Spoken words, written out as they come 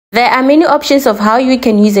There are many options of how you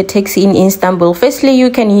can use a taxi in Istanbul. Firstly, you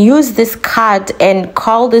can use this card and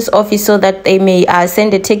call this office so that they may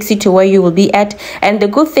send a taxi to where you will be at. And the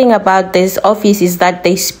good thing about this office is that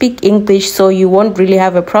they speak English, so you won't really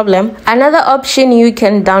have a problem. Another option, you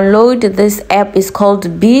can download this app is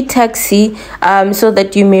called B Taxi, so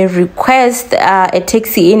that you may request a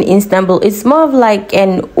taxi in Istanbul. It's more of like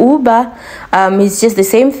an Uber. It's just the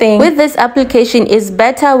same thing. With this application, it's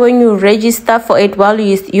better when you register for it while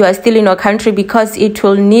you are still in your country, because it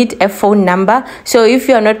will need a phone number. So if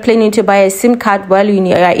you are not planning to buy a SIM card while you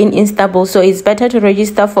are in Istanbul, so it's better to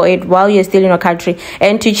register for it while you're still in your country.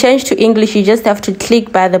 And to change to English, you just have to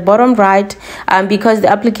click by the bottom right, because the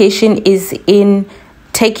application is in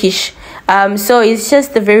Turkish. So it's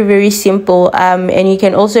just very simple. And you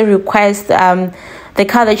can also request the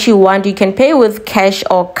car that you want. You can pay with cash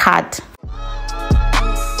or card.